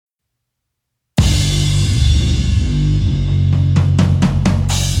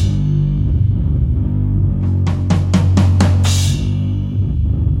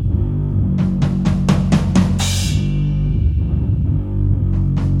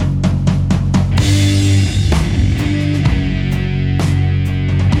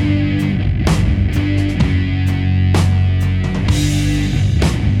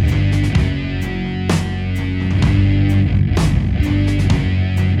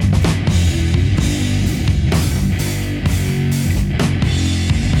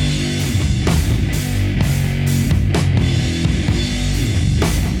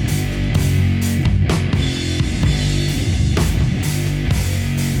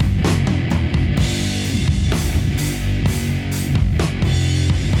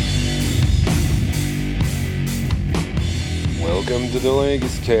the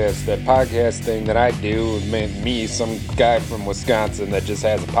Langus Cast, that podcast thing that I do. Me, some guy from Wisconsin that just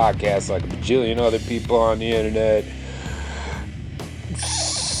has a podcast like a bajillion other people on the internet.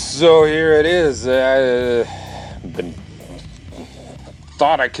 So here it is.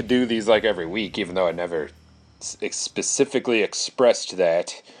 Thought I could do these like every week, even though I never specifically expressed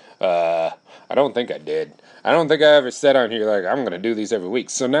that. I don't think I did. I don't think I ever said on here like I'm gonna do these every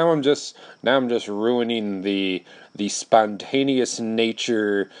week. So now I'm just ruining the spontaneous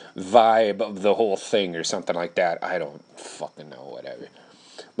nature vibe of the whole thing or something like that. I don't fucking know. Whatever.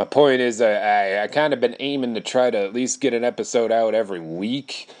 My point is, I kind of been aiming to try to at least get an episode out every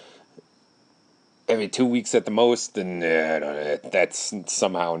week, every 2 weeks at the most, and that's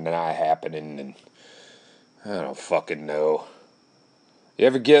somehow not happening. And I don't fucking know. You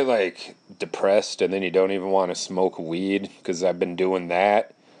ever get, like, depressed and then you don't even want to smoke weed? Because I've been doing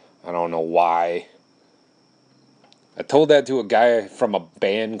that. I don't know why. I told that to a guy from a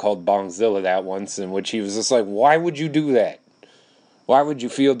band called Bongzilla that once, in which he was just like, why would you do that? Why would you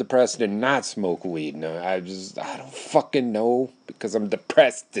feel depressed and not smoke weed? No, I don't fucking know. Because I'm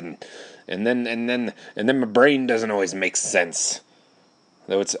depressed and then my brain doesn't always make sense.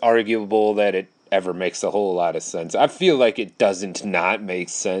 Though it's arguable that it ever makes a whole lot of sense. I feel like it doesn't not make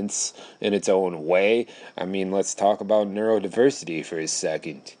sense in its own way. I mean, let's talk about neurodiversity for a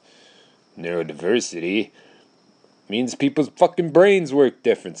second. Neurodiversity means people's fucking brains work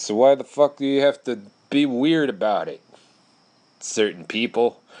different, so why the fuck do you have to be weird about it? Certain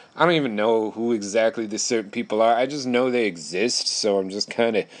people. I don't even know who exactly the certain people are. I just know they exist, so I'm just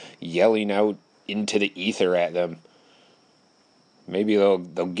kind of yelling out into the ether at them. Maybe they'll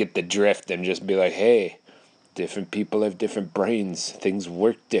get the drift and just be like, hey, different people have different brains. Things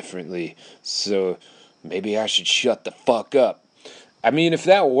work differently. So maybe I should shut the fuck up. I mean, if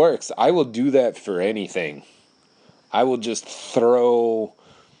that works, I will do that for anything. I will just throw,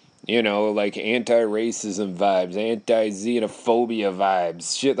 like anti-racism vibes, anti-xenophobia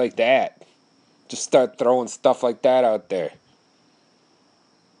vibes, shit like that. Just start throwing stuff like that out there.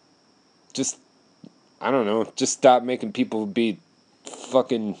 I don't know, just stop making people be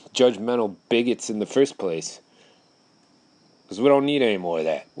fucking judgmental bigots in the first place. Because we don't need any more of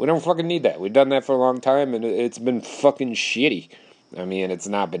that. We don't fucking need that. We've done that for a long time, and it's been fucking shitty. I mean, it's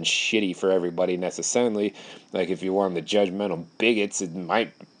not been shitty for everybody necessarily. Like, if you're one of the judgmental bigots, it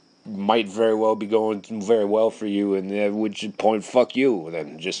might very well be going very well for you, and at which point, fuck you.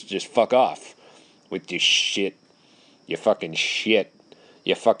 Then just fuck off with your shit. Your fucking shit.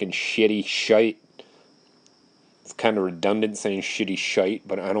 Your fucking shitty shite. It's kind of redundant saying shitty shite,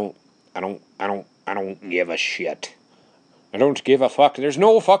 but I don't give a shit. I don't give a fuck. There's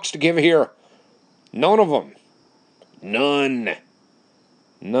no fucks to give here. None of them. None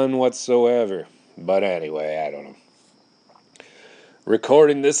whatsoever. But anyway, I don't know.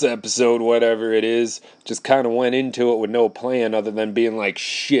 Recording this episode, whatever it is, just kind of went into it with no plan other than being like,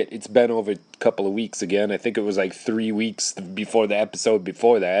 shit, it's been over a couple of weeks again. I think it was like 3 weeks before the episode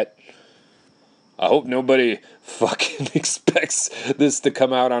before that. I hope nobody fucking expects this to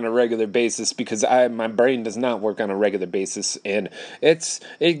come out on a regular basis, because my brain does not work on a regular basis, and it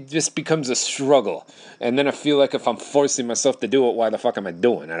just becomes a struggle. And then I feel like if I'm forcing myself to do it, why the fuck am I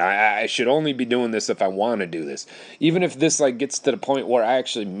doing it? I should only be doing this if I want to do this. Even if this like gets to the point where I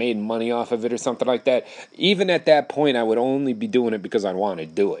actually made money off of it or something like that, even at that point I would only be doing it because I want to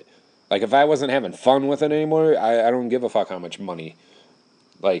do it. Like, if I wasn't having fun with it anymore, I don't give a fuck how much money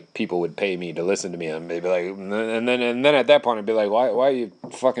like people would pay me to listen to me, and they'd be like, and then at that point I'd be like, why are you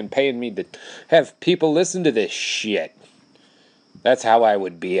fucking paying me to have people listen to this shit? That's how I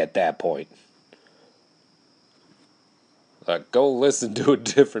would be at that point. Like, go listen to a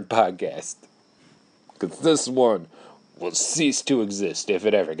different podcast, because this one will cease to exist if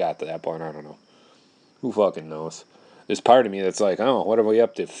it ever got to that point. I don't know. Who fucking knows? There's part of me that's like, oh, what are we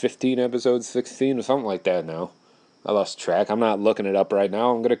up to? 15 episodes, 16 or something like that now. I lost track. I'm not looking it up right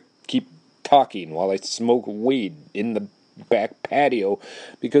now. I'm going to keep talking while I smoke weed in the back patio,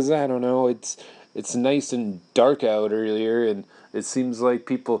 because I don't know, it's nice and dark out earlier, and it seems like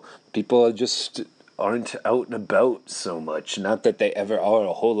people just aren't out and about so much. Not that they ever are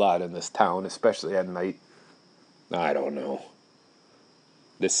a whole lot in this town, especially at night. I don't know.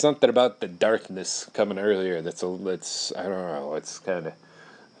 There's something about the darkness coming earlier that's I don't know, it's kind of,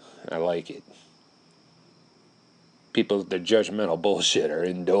 I like it. People, the judgmental bullshit are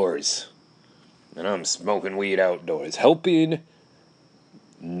indoors. And I'm smoking weed outdoors. Helping,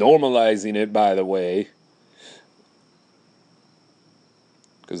 normalizing it, by the way.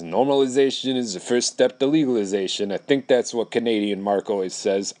 Because normalization is the first step to legalization. I think that's what Canadian Mark always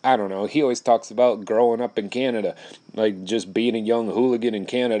says. I don't know. He always talks about growing up in Canada. Like, just being a young hooligan in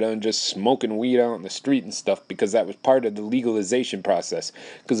Canada and just smoking weed out in the street and stuff, because that was part of the legalization process.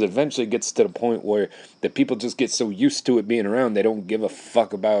 Because eventually it gets to the point where the people just get so used to it being around, they don't give a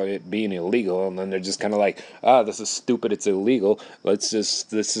fuck about it being illegal. And then they're just kind of like, this is stupid, it's illegal. Let's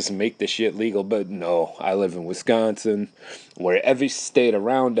just make this shit legal. But no, I live in Wisconsin, where every state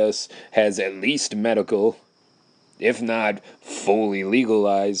around us has at least medical, if not fully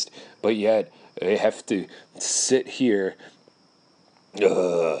legalized, but yet they have to sit here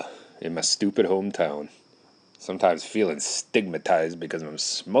in my stupid hometown, sometimes feeling stigmatized because I'm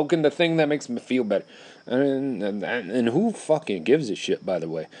smoking the thing that makes me feel better. And who fucking gives a shit, by the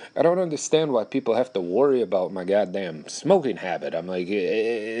way? I don't understand why people have to worry about my goddamn smoking habit. I'm like,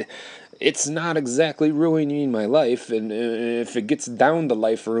 it's not exactly ruining my life, and if it gets down to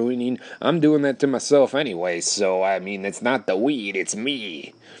life ruining, I'm doing that to myself anyway. So, I mean, it's not the weed, it's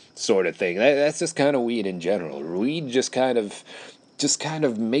me, sort of thing. That's just kind of weed in general. Weed just kind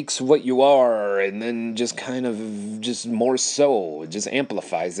of makes what you are, and then just more so, it just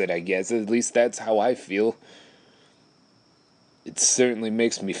amplifies it, I guess. At least that's how I feel. It certainly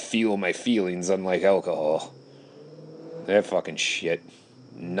makes me feel my feelings, unlike alcohol. That fucking shit.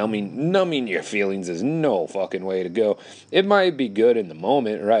 Numbing your feelings is no fucking way to go. It might be good in the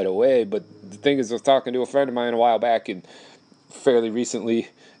moment right away, but the thing is, I was talking to a friend of mine a while back, and fairly recently,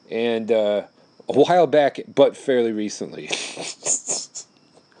 and a while back, but fairly recently.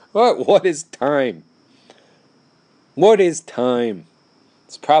 What is time? What is time?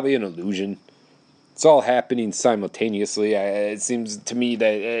 It's probably an illusion. It's all happening simultaneously. It seems to me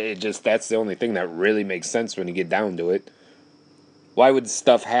that that's the only thing that really makes sense when you get down to it. Why would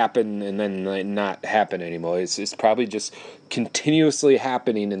stuff happen and then not happen anymore? It's probably just continuously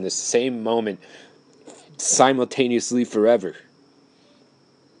happening in the same moment, simultaneously forever.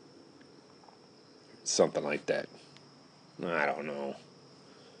 Something like that. I don't know.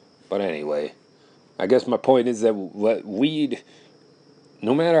 But anyway, I guess my point is that weed,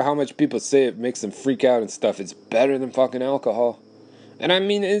 no matter how much people say it makes them freak out and stuff, it's better than fucking alcohol. And I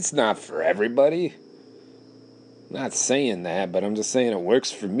mean, it's not for everybody. I'm not saying that, but I'm just saying it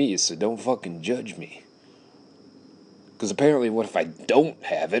works for me, so don't fucking judge me. Because apparently, what if I don't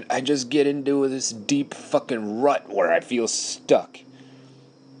have it? I just get into this deep fucking rut where I feel stuck.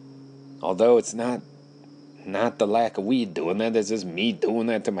 Although it's not the lack of weed doing that, it's just me doing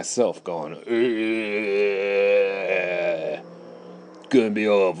that to myself, going, gonna be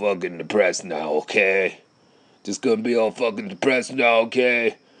all fucking depressed now, okay? Just gonna be all fucking depressed now,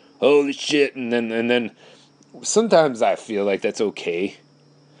 okay? Holy shit. And then sometimes I feel like that's okay.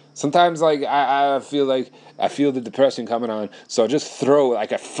 Sometimes, like, I feel like I feel the depression coming on, so I just throw,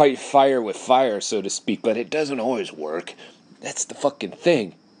 like, I fight fire with fire, so to speak, but it doesn't always work. That's the fucking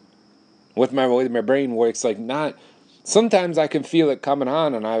thing. With my way my brain works, like, not... Sometimes I can feel it coming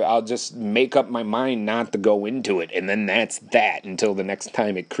on, and I'll just make up my mind not to go into it, and then that's that until the next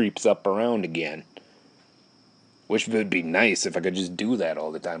time it creeps up around again. Which would be nice if I could just do that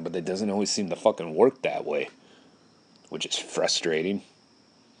all the time, but it doesn't always seem to fucking work that way. Which is frustrating.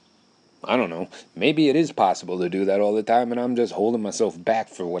 I don't know. Maybe it is possible to do that all the time, and I'm just holding myself back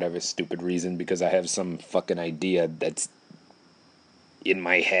for whatever stupid reason because I have some fucking idea that's in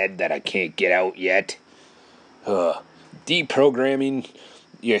my head that I can't get out yet. Deprogramming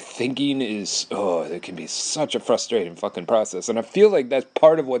your thinking is, it can be such a frustrating fucking process. And I feel like that's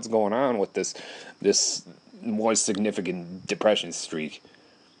part of what's going on with this more significant depression streak.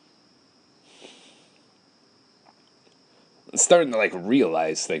 I'm starting to, like,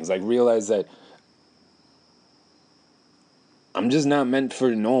 realize things. Like, realize that I'm just not meant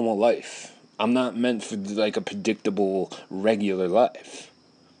for normal life. I'm not meant for, like, a predictable, regular life.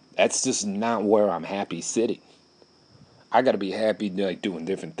 That's just not where I'm happy sitting. I gotta be happy, like, doing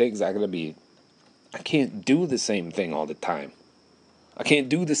different things. I can't do the same thing all the time. I can't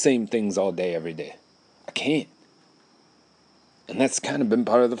do the same things all day, every day. I can't. And that's kind of been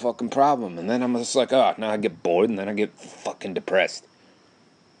part of the fucking problem. And then I'm just like, now I get bored, and then I get fucking depressed.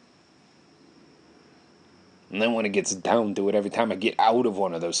 And then when it gets down to it, every time I get out of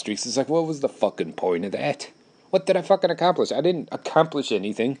one of those streaks, it's like, what was the fucking point of that? What did I fucking accomplish? I didn't accomplish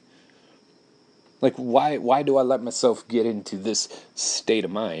anything. Like, why do I let myself get into this state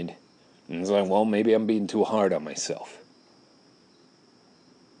of mind? And it's like, well, maybe I'm being too hard on myself.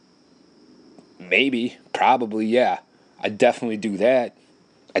 Maybe, probably, yeah. I definitely do that.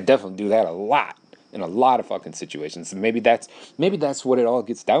 I definitely do that a lot. In a lot of fucking situations. And maybe that's what it all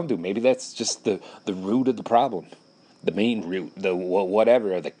gets down to. Maybe that's just the root of the problem. The main root. The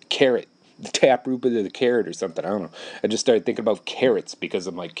whatever. The carrot. taproot of the carrot or something. I don't know. I just started thinking about carrots because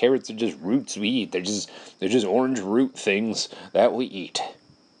I'm like, carrots are just roots we eat. They're just orange root things that we eat,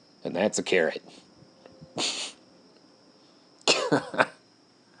 and that's a carrot.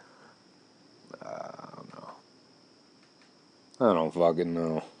 I don't fucking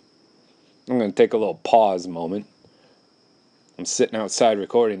know. I'm gonna take a little pause moment. I'm sitting outside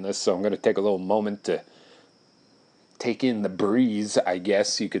recording this, so I'm gonna take a little moment to take in the breeze, I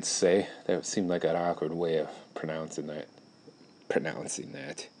guess you could say. That seemed like an awkward way of pronouncing that.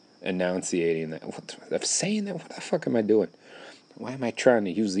 Enunciating that. I'm saying that? What the fuck am I doing? Why am I trying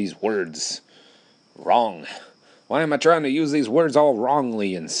to use these words wrong? Why am I trying to use these words all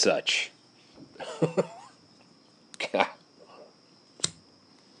wrongly and such? God.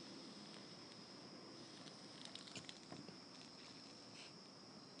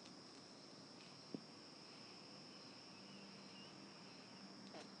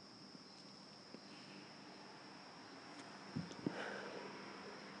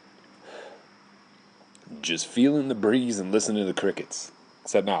 Just feeling the breeze and listening to the crickets.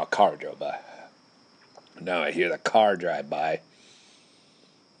 Except now a car drove by. Now I hear the car drive by.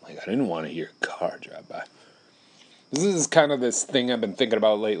 Like, I didn't want to hear a car drive by. This is kind of this thing I've been thinking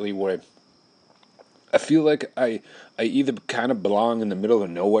about lately where I feel like I either kind of belong in the middle of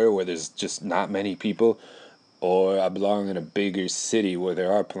nowhere where there's just not many people, or I belong in a bigger city where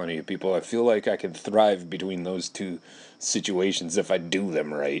there are plenty of people. I feel like I can thrive between those two situations if I do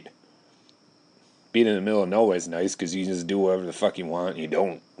them right. Being in the middle of nowhere is nice because you just do whatever the fuck you want. You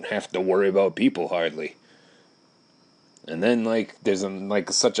don't have to worry about people hardly. And then, like, there's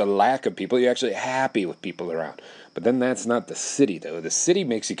such a lack of people, you're actually happy with people around. But then that's not the city, though. The city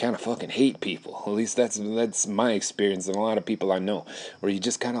makes you kind of fucking hate people. At least that's my experience and a lot of people I know. Where you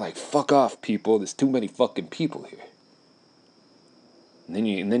just kind of like, fuck off, people. There's too many fucking people here. And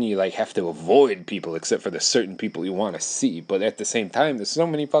then you like have to avoid people except for the certain people you want to see. But at the same time, there's so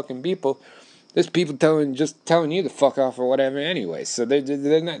many fucking people. There's people telling you to fuck off or whatever anyway. So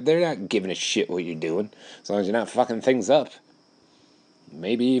they're not giving a shit what you're doing as long as you're not fucking things up.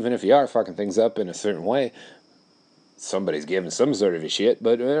 Maybe even if you are fucking things up in a certain way, somebody's giving some sort of a shit.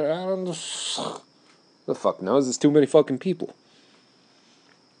 But I don't. The fuck knows? There's too many fucking people.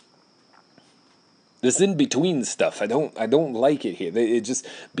 This in between stuff, I don't like it here. It just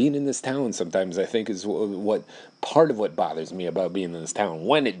being in this town sometimes I think is what part of what bothers me about being in this town.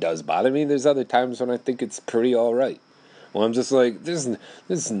 When it does bother me, there's other times when I think it's pretty all right. Well, I'm just like there's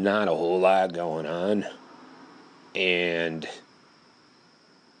not a whole lot going on, and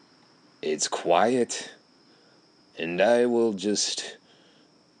it's quiet, and I will just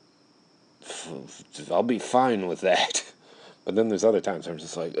I'll be fine with that. But then there's other times where I'm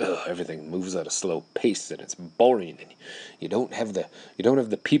just like, ugh, everything moves at a slow pace and it's boring, and you don't have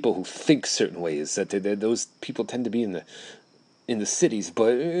the people who think certain ways. Those people tend to be in the cities,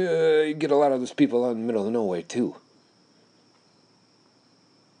 but you get a lot of those people out in the middle of nowhere too.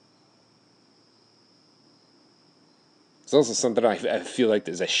 It's also something I feel like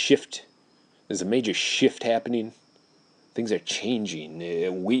there's a shift. There's a major shift happening. Things are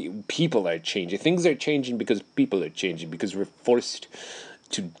changing. People are changing. Things are changing because people are changing. Because we're forced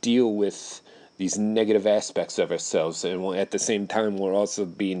to deal with these negative aspects of ourselves, and at the same time, we're also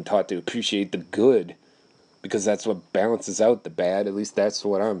being taught to appreciate the good, because that's what balances out the bad. At least that's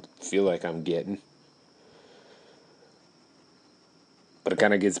what I feel like I'm getting. But it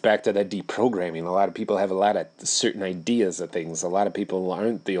kind of gets back to that deprogramming. A lot of people have a lot of certain ideas of things. A lot of people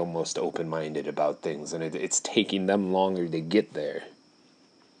aren't the most open-minded about things, and it's taking them longer to get there.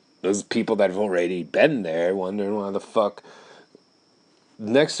 Those people that have already been there wondering why the fuck the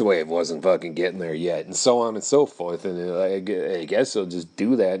next wave wasn't fucking getting there yet, and so on and so forth. And I guess they'll just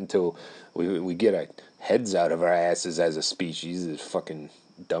do that until we get our heads out of our asses as a species, as fucking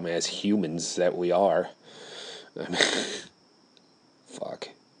dumbass humans that we are. I mean, fuck.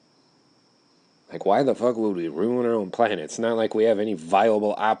 Like, why the fuck would we ruin our own planet? It's not like we have any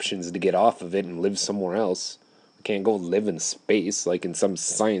viable options to get off of it and live somewhere else. We can't go live in space like in some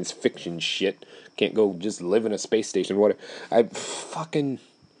science fiction shit. Can't go just live in a space station. What? I fucking.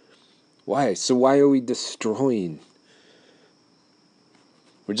 Why? So why are we destroying?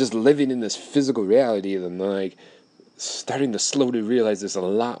 We're just living in this physical reality, and like starting to slowly realize there's a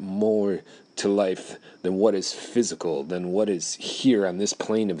lot more to life than what is physical, than what is here on this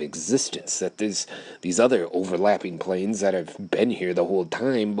plane of existence. That there's these other overlapping planes that have been here the whole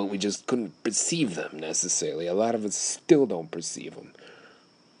time, but we just couldn't perceive them necessarily. A lot of us still don't perceive them.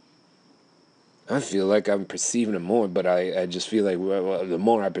 I feel like I'm perceiving them more, but I just feel like the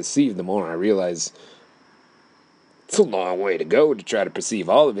more I perceive, the more I realize It's a long way to go to try to perceive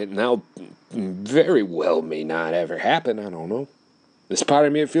all of it, and that very well may not ever happen. I don't know. This part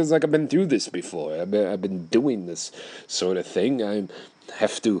of me, it feels like I've been through this before. I've been doing this sort of thing. I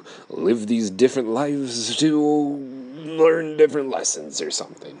have to live these different lives to learn different lessons or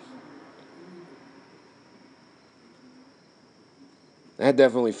something. That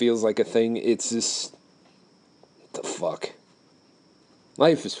definitely feels like a thing. It's just... what the fuck?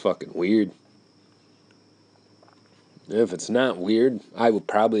 Life is fucking weird. If it's not weird, I would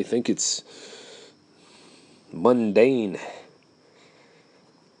probably think it's mundane. At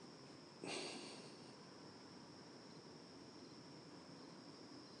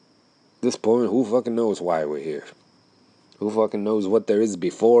this point, who fucking knows why we're here? Who fucking knows what there is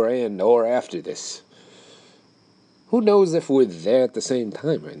before and or after this? Who knows if we're there at the same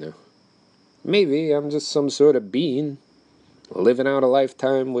time right now? Maybe I'm just some sort of being living out a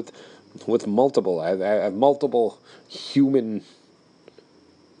lifetime with multiple. I have multiple human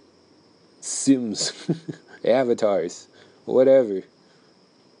sims, avatars, whatever.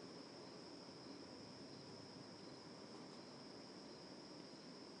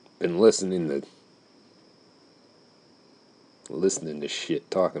 Been listening to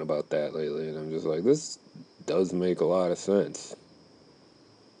shit talking about that lately, and I'm just like, this does make a lot of sense.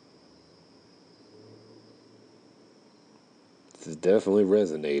 This is definitely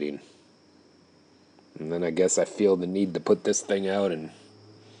resonating. And then I guess I feel the need to put this thing out and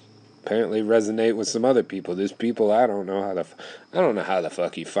apparently resonate with some other people. There's people I don't know how the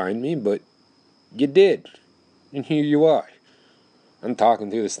fuck you find me, but you did. And here you are. I'm talking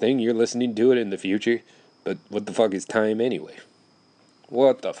through this thing, you're listening to it in the future, but what the fuck is time anyway?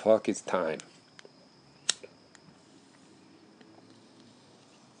 What the fuck is time?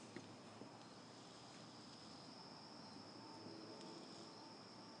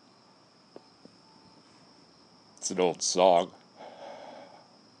 It's an old song.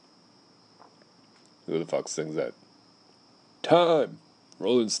 Who the fuck sings that? Time!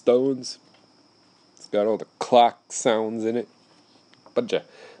 Rolling Stones. It's got all the clock sounds in it. Bunch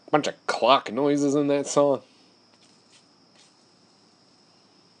of clock noises in that song.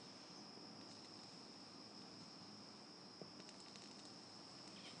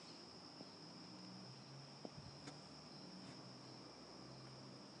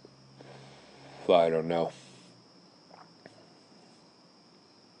 I don't know.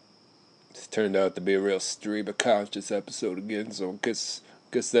 It's turned out to be a real stream of conscious episode again, so guess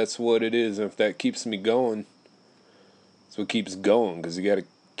that's what it is. And if that keeps me going, that's what keeps going, because you gotta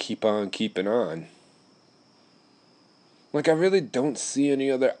keep on keeping on. Like, I really don't see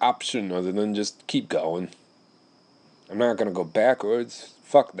any other option other than just keep going. I'm not gonna go backwards.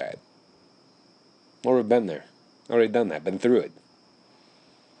 Fuck that. Already been there. Already done that. Been through it.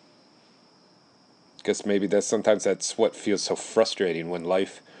 Guess maybe sometimes that's what feels so frustrating when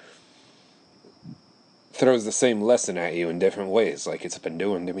life throws the same lesson at you in different ways, like it's been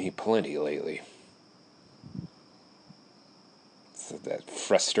doing to me plenty lately. It's that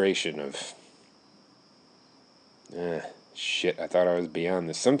frustration of, shit, I thought I was beyond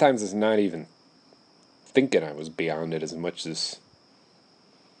this. Sometimes it's not even thinking I was beyond it as much as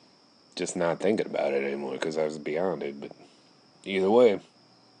just not thinking about it anymore because I was beyond it. But either way,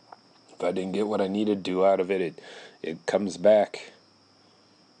 if I didn't get what I needed to out of it, it comes back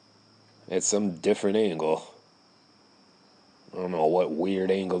at some different angle. I don't know what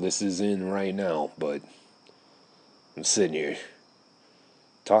weird angle this is in right now, but I'm sitting here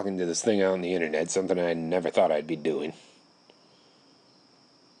talking to this thing out on the internet, something I never thought I'd be doing.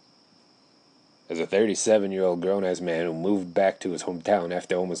 As a 37-year-old grown-ass man who moved back to his hometown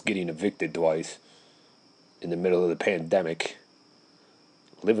after almost getting evicted twice in the middle of the pandemic,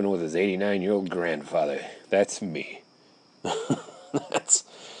 living with his 89-year-old grandfather. That's me. That's...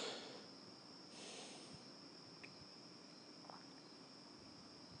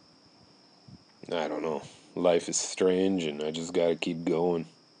 I don't know. Life is strange, and I just gotta keep going.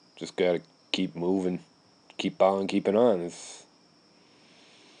 Just gotta keep moving. Keep on keeping on. It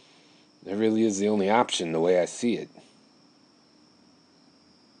really is the only option the way I see it.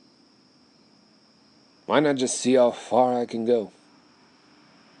 Why not just see how far I can go?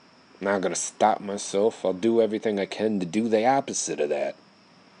 I'm not gonna stop myself. I'll do everything I can to do the opposite of that.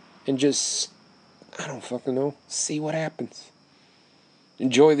 And just, I don't fucking know, see what happens.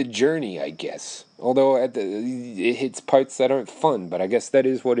 Enjoy the journey, I guess. Although it hits parts that aren't fun, but I guess that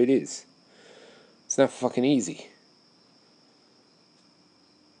is what it is. It's not fucking easy.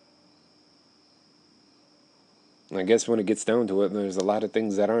 I guess when it gets down to it, there's a lot of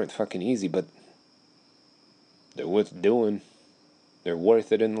things that aren't fucking easy, but they're worth doing. They're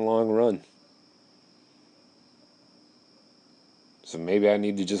worth it in the long run. So maybe I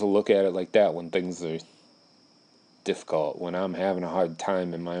need to just look at it like that when things are difficult, when I'm having a hard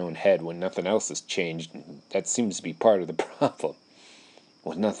time in my own head, when nothing else has changed. That seems to be part of the problem.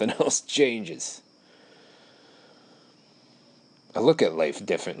 When nothing else changes. I look at life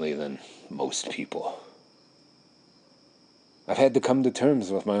differently than most people. I've had to come to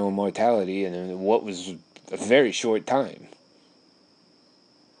terms with my own mortality in what was a very short time.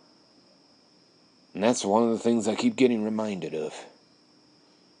 And that's one of the things I keep getting reminded of.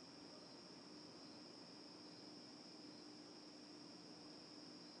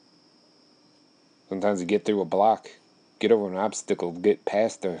 Sometimes you get through a block, get over an obstacle, get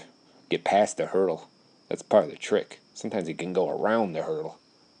past the hurdle. That's part of the trick. Sometimes you can go around the hurdle.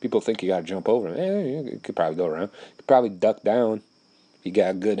 People think you gotta jump over it. You could probably go around. You could probably duck down. If you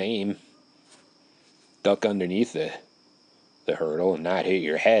got good aim. Duck underneath the hurdle and not hit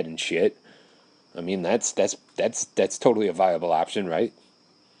your head and shit. I mean, that's totally a viable option, right?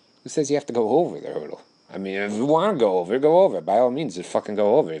 Who says you have to go over the hurdle? I mean, if you want to go over, go over. By all means, just fucking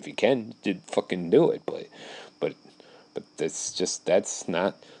go over. If you can, just fucking do it. But it's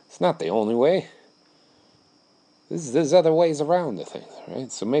not the only way. There's other ways around the thing,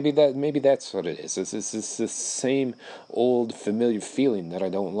 right? So maybe that's what it is. It's the same old familiar feeling that I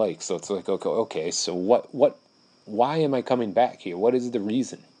don't like. So it's like, okay. So why am I coming back here? What is the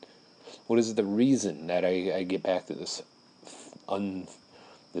reason? What is the reason that I get back to this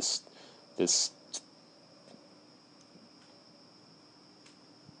this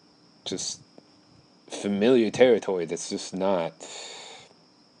just familiar territory that's just not,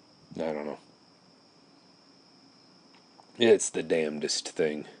 I don't know. It's the damnedest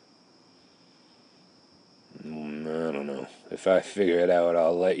thing. I don't know. If I figure it out,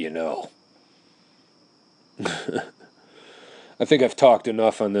 I'll let you know. I think I've talked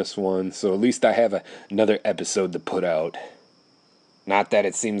enough on this one, so at least I have another episode to put out. Not that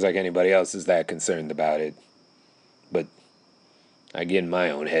it seems like anybody else is that concerned about it, but I get in my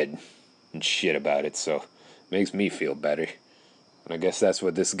own head and shit about it, so it makes me feel better. And I guess that's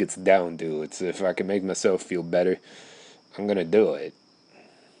what this gets down to. It's if I can make myself feel better, I'm gonna do it.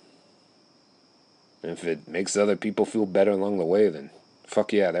 And if it makes other people feel better along the way, then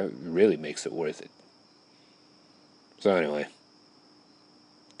fuck yeah, that really makes it worth it. So anyway,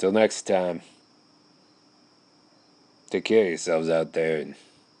 till next time, take care of yourselves out there, and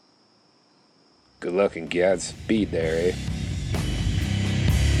good luck and Godspeed there, eh?